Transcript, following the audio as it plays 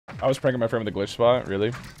I was pranking my friend with a glitch spot,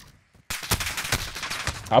 really?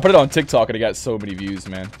 I put it on TikTok and it got so many views,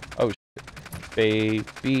 man. Oh shit.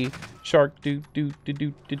 Baby shark do do do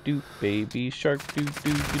do do do. Baby shark do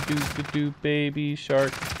do do do do do. Baby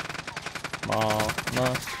shark.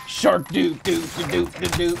 Mama shark do do do do do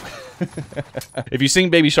do. If you sing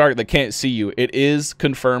Baby Shark, they can't see you. It is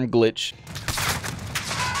confirmed glitch.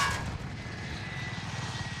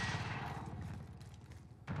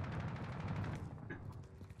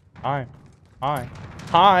 Hi. Hi.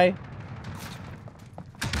 Hi.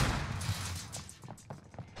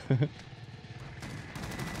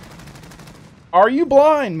 Are you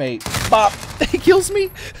blind, mate? Bop. He kills me.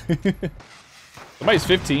 Somebody's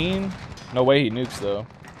 15. No way he nukes, though.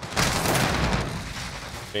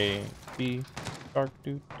 Baby shark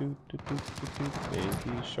do do do do do do.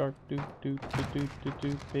 Baby shark do do do do do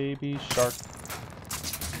do. Baby shark.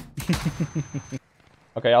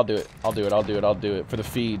 Okay, I'll do it. I'll do it. I'll do it. I'll do it for the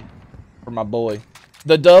feed, for my boy.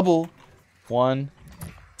 The double. 1,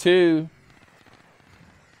 2.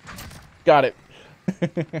 Got it.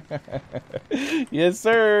 Yes,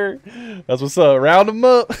 sir. That's what's up. Round him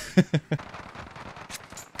up.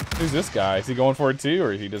 Who's this guy? Is he going for it too,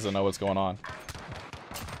 or he doesn't know what's going on?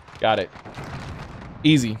 Got it.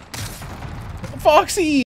 Easy.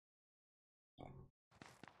 Foxy!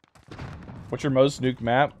 What's your most nuked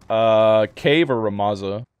map? Cave or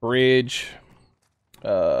Ramaza? Bridge.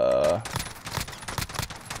 You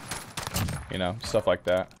know, stuff like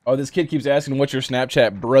that. Oh, this kid keeps asking, what's your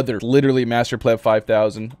Snapchat? Brother, literally MasterPleb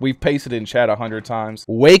 5000. We've pasted it in chat 100 times.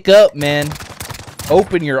 Wake up, man.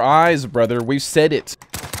 Open your eyes, brother. We've said it.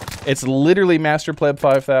 It's literally MasterPleb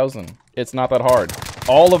 5000. It's not that hard.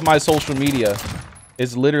 All of my social media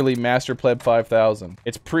is literally MasterPleb 5000.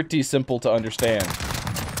 It's pretty simple to understand.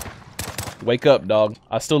 Wake up, dog.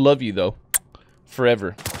 I still love you, though.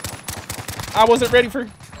 Forever. I wasn't ready for...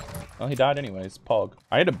 Oh, he died anyways. Pog.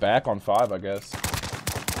 I hit a back on 5, I guess.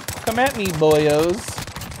 Come at me, boyos.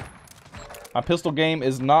 My pistol game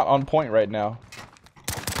is not on point right now.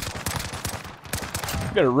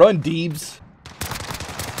 You better run, Deebs.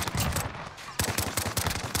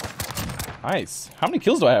 Nice. How many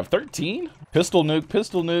kills do I have? 13? Pistol nuke,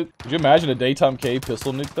 pistol nuke. Could you imagine a daytime cave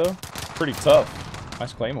pistol nuke, though? Pretty tough.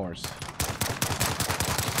 Nice claymores.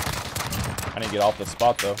 I need to get off the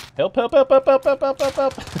spot, though. Help, help, help, help, help, help, help, help,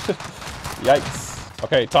 help. Yikes.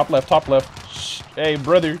 Okay, top left, top left. Shh. Hey,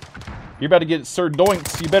 brother. You're about to get Sir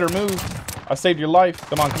Doinks. You better move. I saved your life.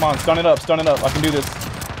 Come on, come on. Stun it up, stun it up. I can do this.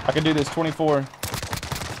 I can do this. 24.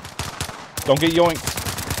 Don't get yoinked.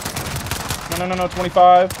 No, no, no, no.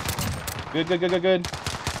 25. Good, good, good, good, good.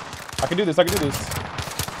 I can do this, I can do this.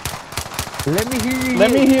 Let me hear you.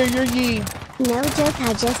 Let me hear your yee. No joke,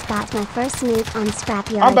 I just got my first nuke on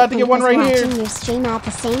Scrapyard. I'm about to get one right here. Watching your stream at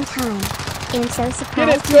the same time. I'm so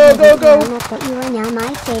surprised. Get it, go, go, go. But you are now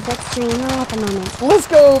my favorite streamer at the moment. Let's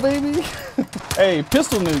go, baby. Hey,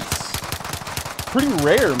 pistol nukes. Pretty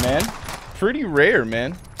rare, man. Pretty rare,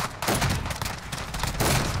 man.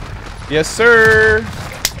 Yes, sir.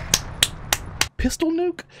 Pistol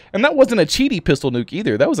nuke? And that wasn't a cheaty pistol nuke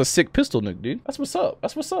either. That was a sick pistol nuke, dude. That's what's up.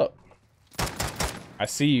 That's what's up. I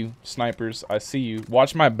see you, snipers. I see you.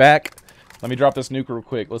 Watch my back. Let me drop this nuke real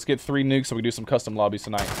quick. Let's get 3 nukes so we can do some custom lobbies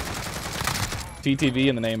tonight. TTV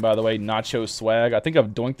in the name, by the way. Nacho Swag. I think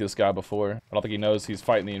I've doinked this guy before. I don't think he knows he's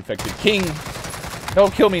fighting the infected king.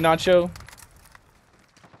 Don't kill me, Nacho.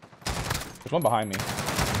 There's one behind me.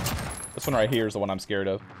 This one right here is the one I'm scared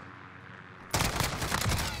of.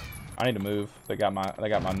 I need to move. They got my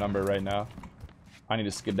number right now. I need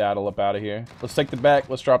to skedaddle up out of here. Let's take the back.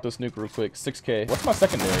 Let's drop this nuke real quick. 6K. What's my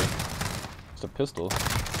secondary? It's a pistol.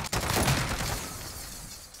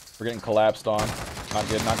 We're getting collapsed on. Not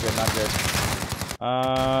good, not good, not good.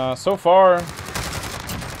 So far,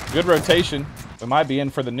 good rotation. We might be in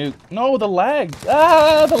for the nuke. No, the lag.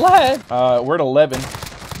 Ah, the lag. We're at 11.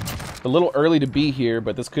 A little early to be here,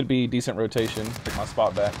 but this could be decent rotation. Take my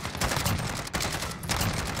spot back.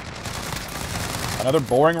 Another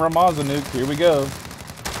boring Ramaza nuke. Here we go.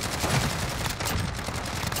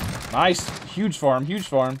 Nice. Huge farm. Huge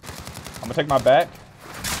farm. I'm going to take my back.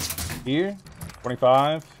 Here.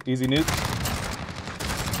 25. Easy nuke.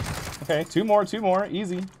 Okay. 2 more. 2 more.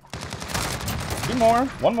 Easy. 2 more.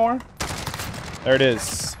 1 more. There it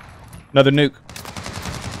is. Another nuke.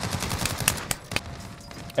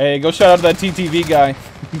 Hey, go shout out to that TTV guy.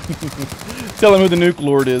 Tell him who the nuke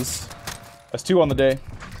lord is. That's 2 on the day.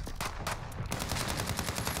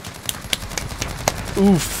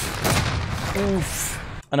 Oof. Oof.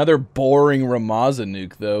 Another boring Ramaza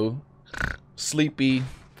nuke, though. Sleepy.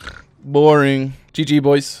 Boring. GG,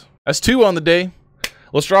 boys. That's 2 on the day.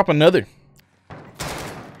 Let's drop another.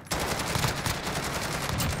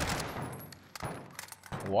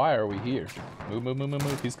 Why are we here? Move, move, move, move,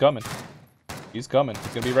 move. He's coming. He's coming. He's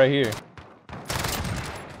gonna be right here.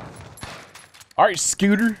 Alright,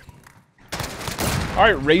 Scooter.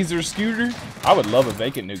 Alright, Razor Scooter. I would love a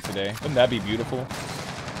vacant nuke today. Wouldn't that be beautiful?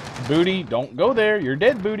 Booty, don't go there. You're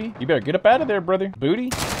dead, Booty. You better get up out of there, brother. Booty,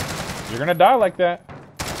 you're gonna die like that.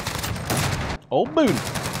 Old Booty.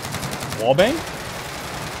 Wallbang?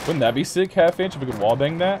 Wouldn't that be sick, half inch, if we could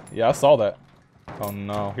wallbang that? Yeah, I saw that. Oh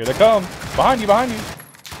no, here they come. Behind you, behind you.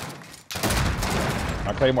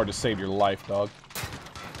 My Claymore just saved your life, dog.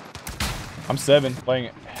 I'm 7, playing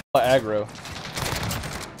hella aggro.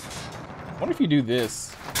 I wonder if you do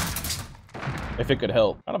this, if it could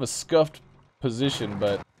help. Kind of a scuffed position,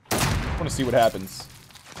 but I want to see what happens.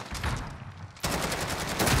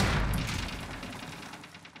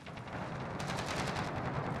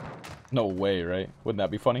 No way, right? Wouldn't that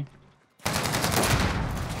be funny?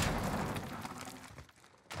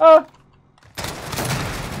 Ah!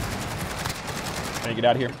 I need to get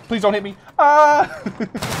out of here. Please don't hit me. Ah!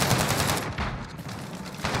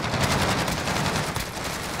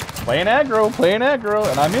 playing aggro,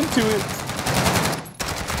 and I'm into it.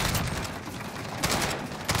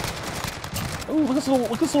 Ooh, look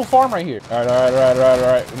at this little farm right here. All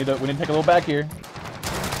right. We need to take a little back here.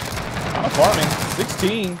 I'm farming.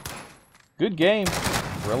 16. Good game.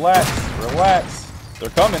 Relax. They're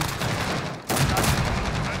coming.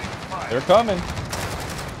 They're coming.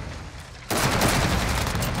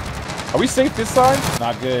 Are we safe this side?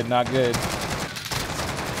 Not good, not good.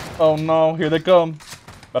 Oh no, here they come.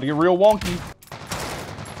 About to get real wonky.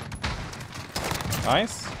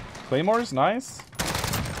 Nice. Claymores, nice.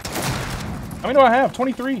 How many do I have?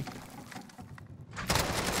 23.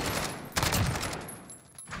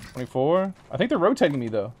 24. I think they're rotating me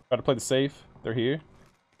though. Got to play the safe. They're here.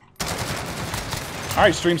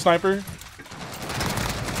 Alright, Stream Sniper.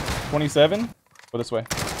 27. Go this way.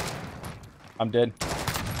 I'm dead.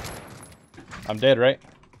 I'm dead, right?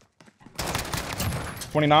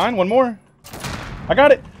 29. One more. I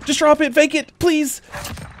got it. Just drop it. Vacant, please.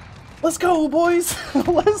 Let's go, boys.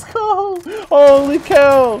 Let's go. Holy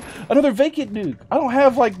cow. Another vacant nuke. I don't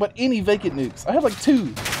have like but any vacant nukes. I have like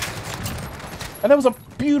 2. And that was a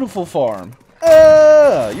beautiful farm.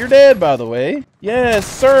 You're dead, by the way. Yes,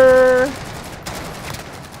 sir.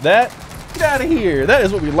 That, get out of here. That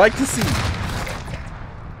is what we like to see.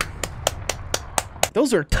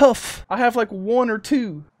 Those are tough. I have like 1 or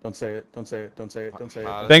 2. Don't say it. Don't say it. Don't say it. Don't say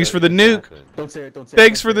it. Thanks for the nuke. Don't say it. Don't say it.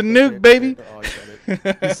 Thanks for the nuke, baby. Oh, you said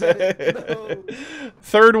it. You said it. No.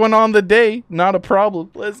 3rd one on the day. Not a problem.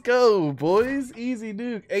 Let's go, boys. Easy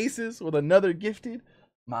nuke. Aces with another gifted.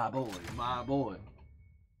 My boy. My boy.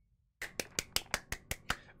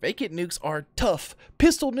 Vacant nukes are tough.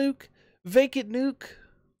 Pistol nuke. Vacant nuke.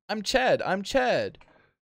 I'm Chad. I'm Chad.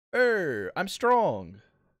 I'm strong.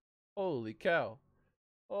 Holy cow.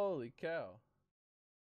 Holy cow.